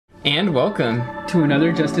And welcome to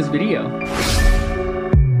another Justice video.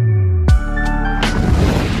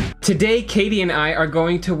 Today, Katie and I are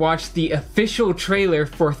going to watch the official trailer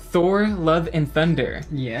for Thor, Love and Thunder.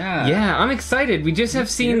 Yeah. Yeah, I'm excited. We just have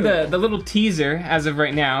seen the little teaser as of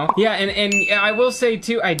right now. Yeah, and I will say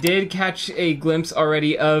too, I did catch a glimpse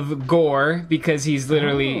already of GORR because he's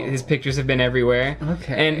literally, his pictures have been everywhere.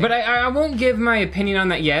 Okay. But I won't give my opinion on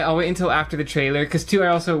that yet. I'll wait until after the trailer because too, I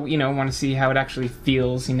also, want to see how it actually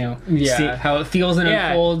feels, Yeah, how it feels and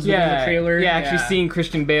unfolds within the trailer. Yeah, actually seeing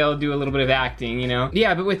Christian Bale do a little bit of acting,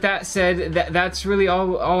 Yeah, but with that said, that's really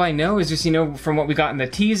all I know is just, from what we got in the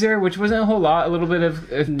teaser, which wasn't a whole lot, a little bit of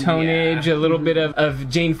tonnage, a little bit of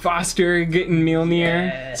Jane Foster getting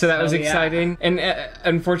Mjolnir, so that was exciting. And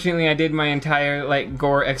unfortunately, I did my entire,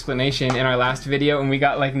 GORR explanation in our last video, and we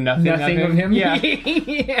got, nothing of him. Yeah.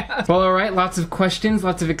 Yeah. Well, alright, lots of questions,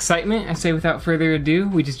 lots of excitement. I say without further ado,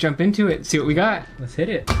 we just jump into it, see what we got. Let's hit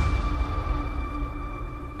it.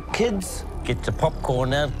 Kids, get your popcorn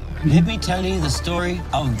now. Let me tell you the story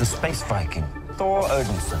of the space Viking, Thor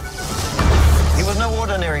Odinson. He was no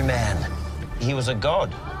ordinary man. He was a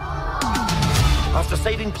god. After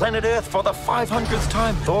saving planet Earth for the 500th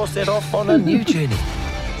time, Thor set off on a new journey.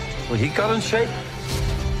 Well, he got in shape.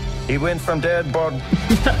 He went from dad bod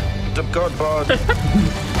to god bod.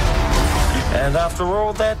 And after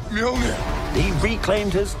all that, he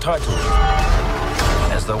reclaimed his title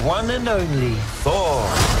as the one and only Thor.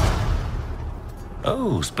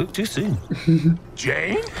 Oh, spoke too soon.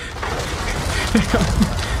 Jane?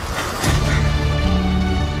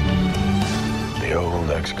 The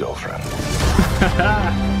old ex-girlfriend.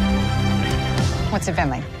 What's it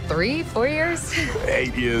been like? 3, 4 years?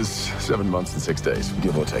 8 years, 7 months and 6 days,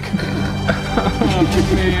 give or take. Am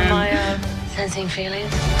I sensing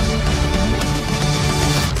feelings?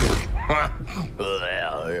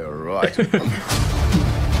 Well, you're right.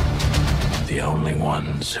 The only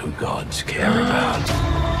ones who gods care about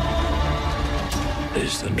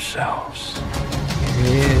is themselves. It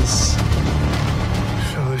is.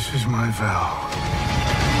 So this is my vow.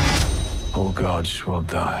 All gods will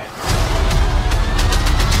die.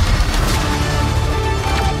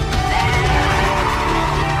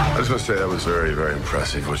 I just want to say that was very, very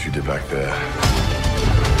impressive what you did back there.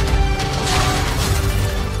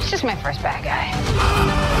 It's just my first bad guy.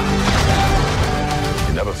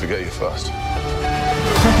 You never forget your first. You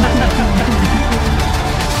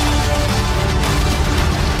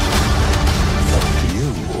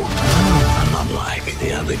are not like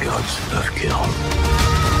the other gods of kill.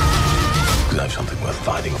 Because I have something worth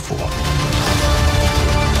fighting for.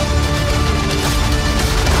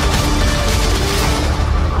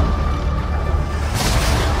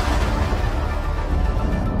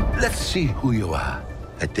 Let's see who you are.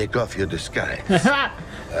 I take off your disguise.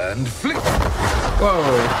 And flick. Whoa.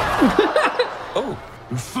 Oh,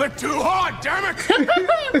 you flicked too hard, damn it!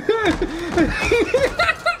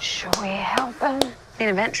 Should we help him? I mean,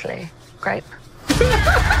 eventually. Great.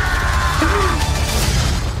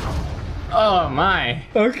 Oh my.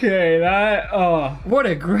 Okay, What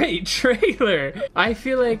a great trailer. I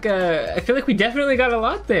feel like we definitely got a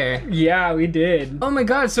lot there. Yeah, we did. Oh my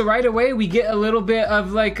god, so right away we get a little bit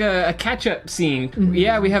of a catch-up scene.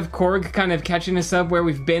 Yeah, we have Korg kind of catching us up where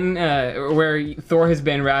we've been, where Thor has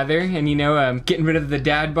been rather, and getting rid of the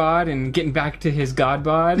dad bod and getting back to his god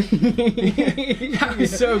bod. That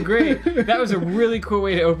was so great. That was a really cool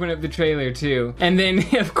way to open up the trailer too. And then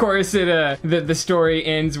of course the story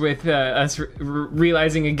ends with us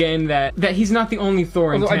realizing again that he's not the only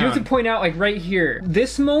Thor in town. I do have to point out, right here,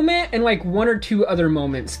 this moment and 1 or 2 other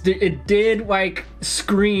moments, it did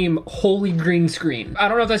scream holy green screen. I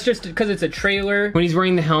don't know if that's just because it's a trailer. When he's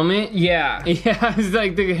wearing the helmet? Yeah. Yeah, it's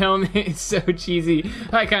the helmet is so cheesy.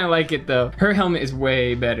 I kind of like it though. Her helmet is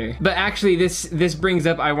way better. But actually this brings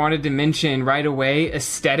up, I wanted to mention right away,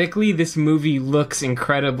 aesthetically, this movie looks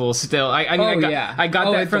incredible still. I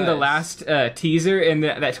got that from the last teaser, and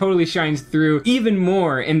that totally shines through even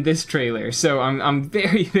more in this trailer. So I'm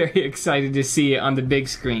very, very excited to see it on the big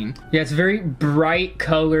screen. Yeah, it's very bright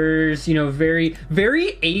colors, very,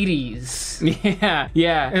 very 80s.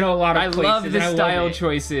 Yeah. In a lot of places. I love the style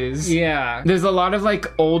choices. Yeah. There's a lot of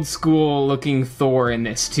old school looking Thor in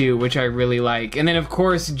this too, which I really like. And then of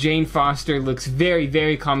course Jane Foster looks very,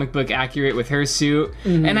 very comic book accurate with her suit.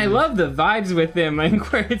 And I love the vibes with him,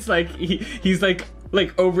 where it's he's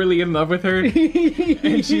like overly in love with her,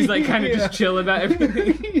 and she's like kind of just chill about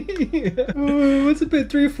everything. What's it been,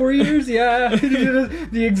 3 or 4 years? Yeah.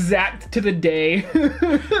 The exact to the day.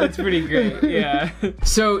 That's pretty great. Yeah.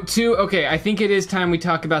 So okay, I think it is time we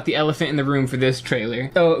talk about the elephant in the room for this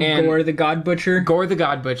trailer. Oh, GORR The God Butcher. GORR The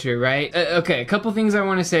God Butcher, right? Okay, a couple things I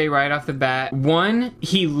want to say right off the bat. One,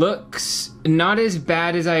 he looks not as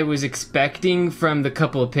bad as I was expecting from the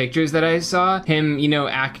couple of pictures that I saw. Him, you know,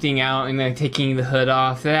 acting out and then taking the hood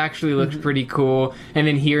off. That actually looked pretty cool. And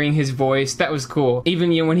then hearing his voice, that was cool.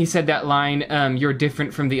 Even, you know, when he said that line, you're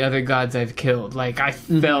different from the other gods I've killed. Like, I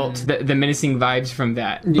felt the menacing vibes from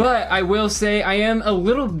that. Yeah. But I will say, I am a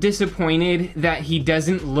little disappointed that he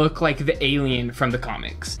doesn't look like the alien from the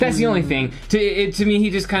comics. That's the only thing. To me, he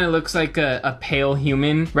just kind of looks like a pale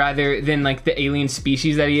human rather than like the alien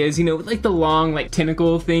species that he is. You know, like the long like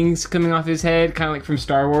tentacle things coming off his head, kind of like from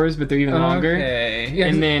Star Wars, but they're even longer. Okay. Yeah,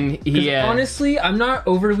 and then he honestly, I'm not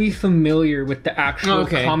overly familiar with the actual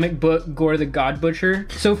comic book GORR The God Butcher.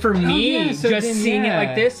 So for me, seeing it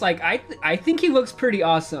like this, like I think he looks pretty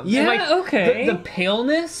awesome. Yeah, and, like, okay. The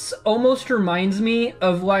paleness almost reminds me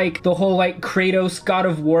of like the whole like Kratos God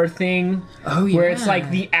of War thing. Oh yeah. Where it's like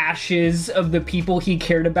the ashes of the people he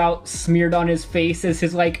cared about smeared on his face as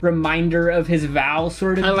his like reminder of his vow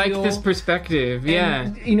sort of I deal. like this perspective, yeah.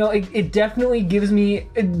 And, you know, it definitely gives me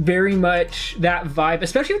very much that vibe,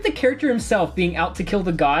 especially with the character himself being out to kill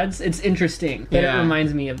the gods. It's interesting that it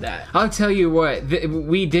reminds me of that. I'll tell you what,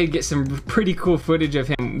 we did get some pretty cool footage of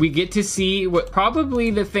him. We get to see what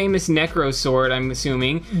probably the famous Necro sword, I'm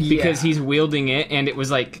assuming, because he's wielding it and it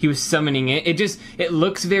was like he was summoning it. It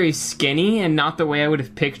looks very skinny and not the way I would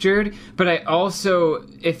have pictured, but I also,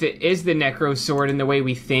 if it is the Necro sword in the way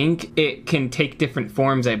we think, it can take different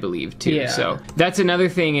forms, I believe, too. Yeah. So that's another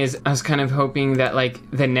thing, is I was kind of hoping that like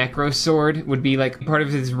the Necro sword would be like part of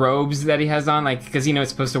his robes that he has on, like, because you know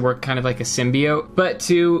it's supposed to work kind of like a symbiote. But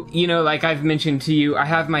too, you know, like I've mentioned to you, I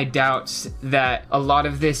have my doubts that a lot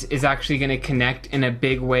of this is actually going to connect in a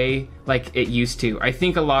big way like it used to. I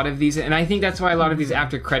think a lot of these, and I think that's why a lot of these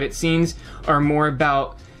after credit scenes are more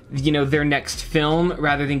about, you know, their next film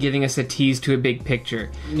rather than giving us a tease to a big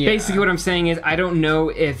picture. Yeah. Basically what I'm saying is I don't know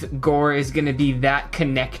if GORR is going to be that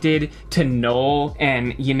connected to Null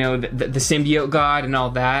and, you know, the symbiote god and all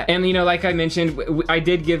that. And, you know, like I mentioned, I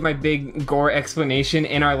did give my big GORR explanation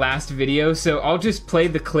in our last video, so I'll just play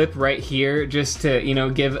the clip right here just to, you know,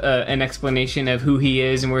 give an explanation of who he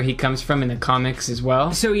is and where he comes from in the comics as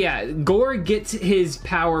well. So yeah, GORR gets his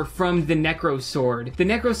power from the Necro Sword. The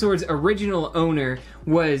Necro Sword's original owner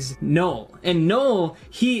was Null. And Null,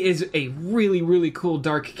 he is a really, really cool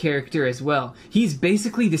dark character as well. He's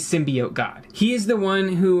basically the symbiote god. He is the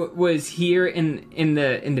one who was here in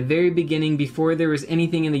the very beginning, before there was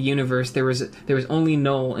anything in the universe. There was only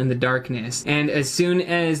Null in the darkness. And as soon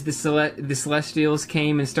as the Celestials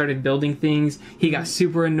came and started building things, he got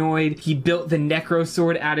super annoyed. He built the Necro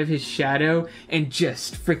Sword out of his shadow and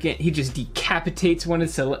just he just decapitates one of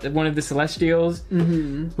the Celestials,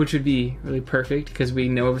 which would be really perfect because we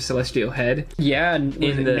know of a celestial head. Yeah,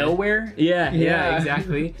 in nowhere. Yeah,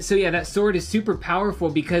 exactly. So yeah, that sword is super powerful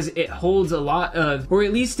because it holds a lot of, or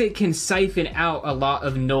at least it can siphon out a lot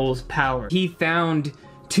of Null's power. He found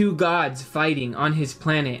two gods fighting on his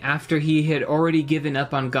planet after he had already given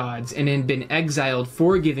up on gods and had been exiled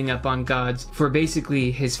for giving up on gods, for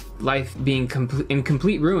basically his life being in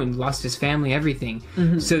complete ruin, lost his family, everything.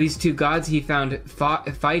 So these two gods he found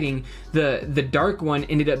fighting, the dark one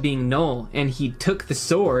ended up being Null, and he took the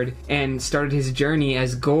sword and started his journey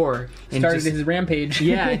as GORR. And started his rampage.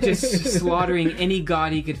 Yeah, just slaughtering any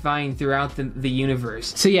god he could find throughout the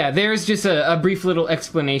universe. So yeah, there's just a brief little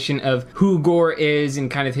explanation of who GORR is and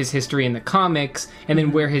kind of his history in the comics, and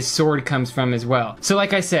then where his sword comes from as well. So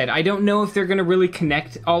like I said, I don't know if they're going to really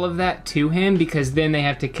connect all of that to him, because then they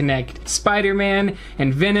have to connect Spider-Man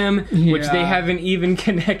and Venom, which they haven't even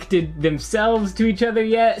connected themselves to each other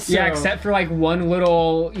yet. So. Yeah, except for like one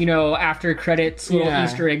little, you know, after credits little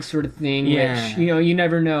Easter egg sort of thing, which, you know, you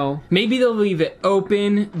never know. Maybe they'll leave it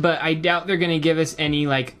open, but I doubt they're going to give us any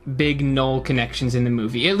like big Null connections in the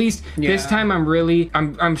movie. At least this time I'm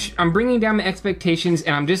bringing down my expectations,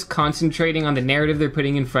 and I'm just concentrating on the narrative they're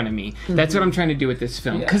putting in front of me. That's what I'm trying to do with this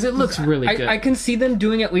film, because it looks really good. I can see them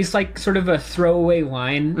doing at least like sort of a throwaway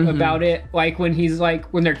line about it, like when he's like,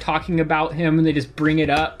 when they're talking about him and they just bring it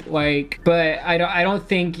up, like, but I don't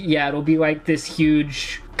think it'll be like this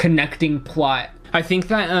huge connecting plot. I think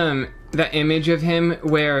that that image of him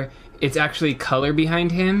where it's actually color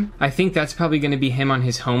behind him. I think that's probably going to be him on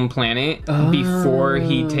his home planet before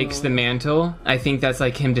he takes the mantle. I think that's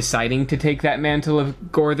like him deciding to take that mantle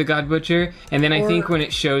of GORR the God Butcher. And then I think when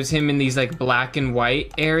it shows him in these like black and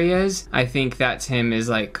white areas, I think that's him as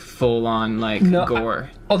like full on like GORR.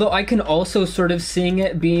 Although I can also sort of seeing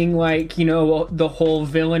it being like, you know, the whole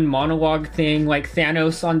villain monologue thing, like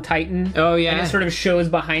Thanos on Titan. Oh, yeah. And it sort of shows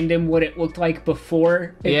behind him what it looked like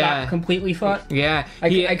before it got completely fucked. Yeah.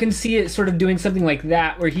 I can see it sort of doing something like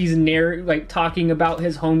that, where he's like talking about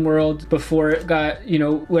his homeworld before it got, you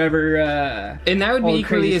know, whatever. And that would be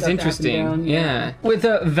equally as interesting. Yeah. With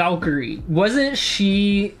Valkyrie, wasn't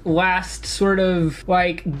she last sort of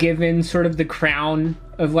like given sort of the crown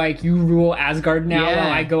of like, you rule Asgard now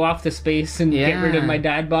while I go off to space and get rid of my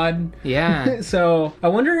dad bod? Yeah. So I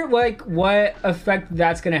wonder like what effect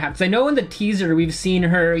that's gonna have. Because I know in the teaser we've seen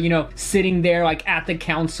her, you know, sitting there like at the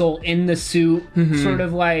council in the suit, sort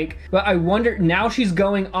of like, but I wonder now she's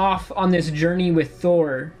going off on this journey with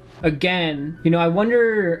Thor again. You know, I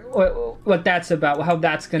wonder what that's about, how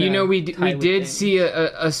that's gonna, you know, we did see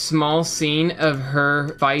a small scene of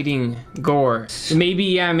her fighting GORR.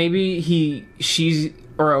 Maybe she's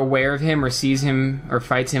or aware of him or sees him or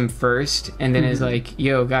fights him first, and then is like,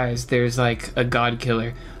 yo guys, there's like a god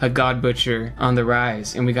killer, a god butcher on the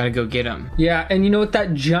rise, and we gotta go get him. Yeah, and you know what,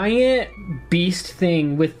 that giant beast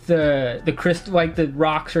thing with the crystal, like the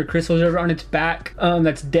rocks or crystals on its back,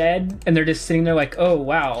 that's dead, and they're just sitting there like, oh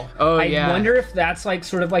wow. I wonder if that's like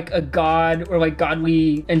sort of like a god or like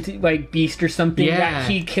godly like beast or something that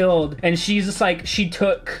he killed, and she's just like, she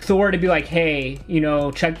took Thor to be like, hey, you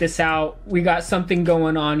know, check this out, we got something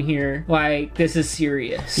going on here, like this is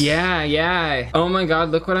serious. Yeah. Oh my god,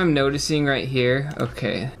 look what I'm noticing right here.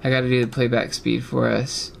 Okay, I gotta do the playback speed for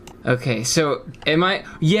us. Okay, so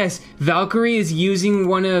yes, Valkyrie is using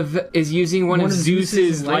one of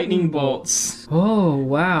Zeus's lightning bolts. Oh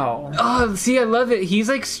wow. Oh, see, I love it. He's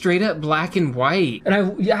like straight up black and white. And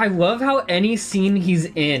I love how any scene he's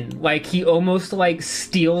in, like he almost like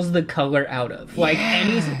steals the color out of. Like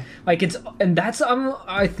that's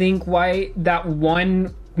I think why that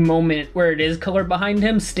one moment where it is color behind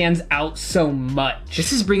him stands out so much.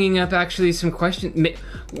 This is bringing up actually some questions.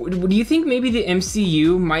 Do you think maybe the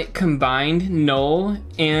MCU might combine Null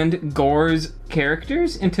and GORR's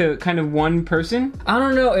characters into kind of one person? I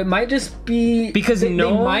don't know. It might just be because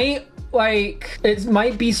Null might. Like, it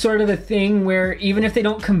might be sort of a thing where even if they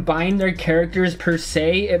don't combine their characters per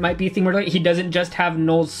se, it might be a thing where like he doesn't just have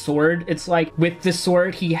Null's sword. It's like with the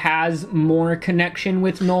sword, he has more connection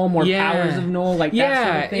with Null, more powers of Null, like that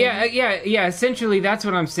sort of thing. Yeah. Essentially, that's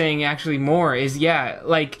what I'm saying. Actually, more is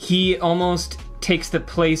like he almost takes the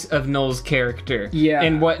place of Null's character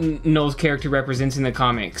and what Null's character represents in the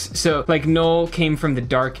comics. So like Null came from the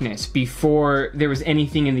darkness before there was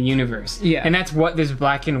anything in the universe, and that's what this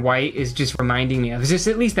black and white is just reminding me of. It's just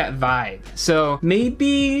at least that vibe. So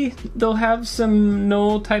maybe they'll have some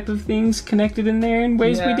Null type of things connected in there in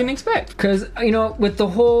ways we didn't expect. Because, you know, with the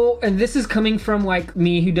whole, and this is coming from like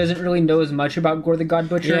me who doesn't really know as much about GORR the God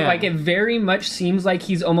Butcher, like it very much seems like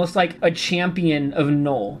he's almost like a champion of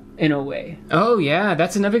Null in a way. Oh yeah,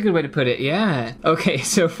 that's another good way to put it. Yeah. Okay,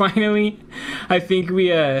 so finally, I think we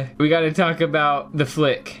got to talk about the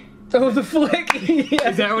flick. Oh, the flick.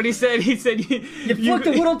 Is that what he said? He said you flicked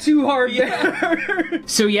a little too hard there.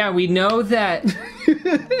 So yeah, we know that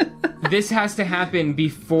this has to happen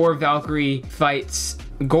before Valkyrie fights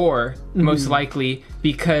GORR, most likely,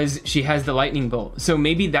 because she has the lightning bolt. So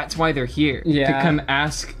maybe that's why they're here, to come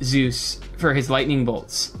ask Zeus for his lightning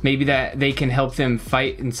bolts. Maybe that they can help them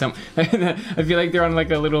fight in some... I feel like they're on like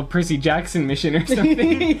a little Percy Jackson mission or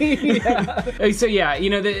something. So yeah, you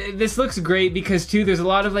know, this looks great because too, there's a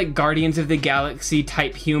lot of like Guardians of the Galaxy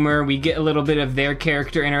type humor. We get a little bit of their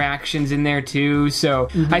character interactions in there too. So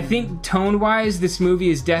I think tone-wise, this movie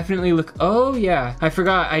is definitely oh yeah, I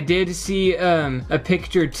forgot. I did see a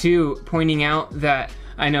picture too pointing out that,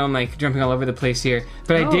 I know I'm like jumping all over the place here,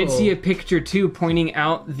 but I did see a picture too pointing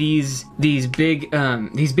out these big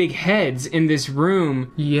heads in this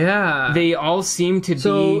room. Yeah, they all seem to be.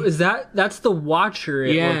 So is that's the Watcher?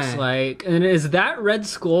 It looks like, and is that Red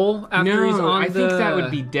Skull? After he's on I think that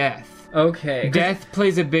would be Death. Okay, Death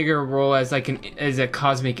plays a bigger role as like as a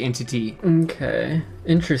cosmic entity. Okay,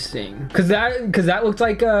 interesting. Because that looked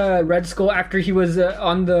like Red Skull after he was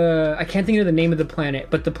on the, I can't think of the name of the planet,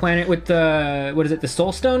 but the planet with the, what is it, the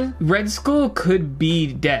Soul Stone? Red Skull could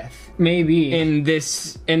be Death. Maybe. In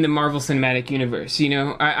the Marvel Cinematic Universe, you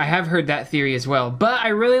know? I have heard that theory as well. But I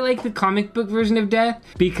really like the comic book version of Death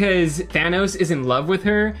because Thanos is in love with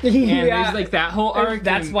her. And there's like that whole arc.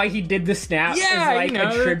 That's why he did the snap. Yeah, as like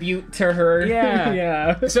a tribute to her. Yeah.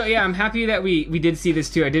 Yeah. So yeah, I'm happy that we did see this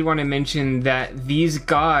too. I did want to mention that these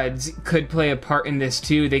gods could play a part in this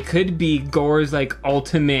too. They could be Gorr's like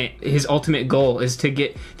his ultimate goal is to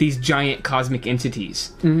get these giant cosmic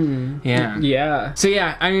entities. Yeah. Yeah. So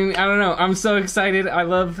yeah, I mean, I don't know. I'm so excited. I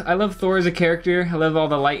love Thor as a character. I love all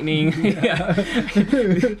the lightning. Yeah.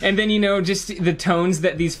 And then, you know, just the tones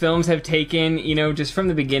that these films have taken, you know, just from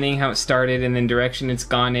the beginning, how it started and then direction it's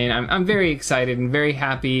gone in. I'm very excited and very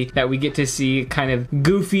happy that we get to see kind of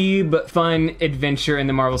goofy but fun adventure in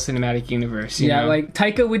the Marvel Cinematic Universe. You know? Like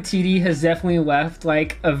Taika Waititi has definitely left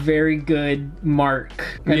like a very good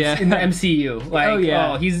mark in the MCU.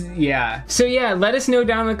 Like, he's So yeah, let us know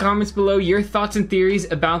down in the comments below your thoughts and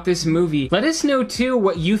theories about this movie. Let us know too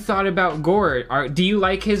what you thought about GORR. Do you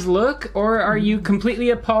like his look, or are you completely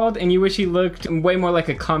appalled and you wish he looked way more like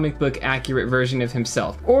a comic book accurate version of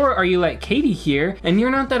himself? Or are you like Katie here and you're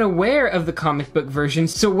not that aware of the comic book version,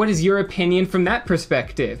 so what is your opinion from that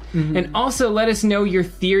perspective? And also let us know your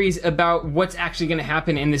theories about what's actually going to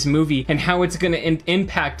happen in this movie and how it's going to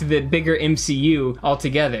impact the bigger MCU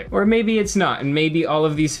altogether. Or maybe it's not, and maybe all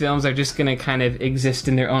of these films are just going to kind of exist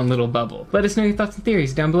in their own little bubble. Let us know your thoughts and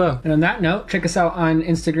theories down below. And on that note, check us out on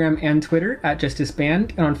Instagram and Twitter at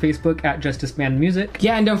JusticeBand, and on Facebook at JusticeBandMusic.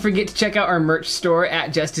 Yeah, and don't forget to check out our merch store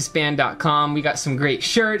at justiceband.com. We got some great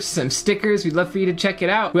shirts, some stickers. We'd love for you to check it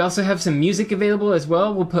out. We also have some music available as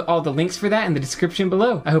well. We'll put all the links for that in the description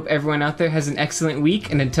below. I hope everyone out there has an excellent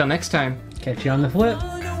week, and until next time, catch you on the flip.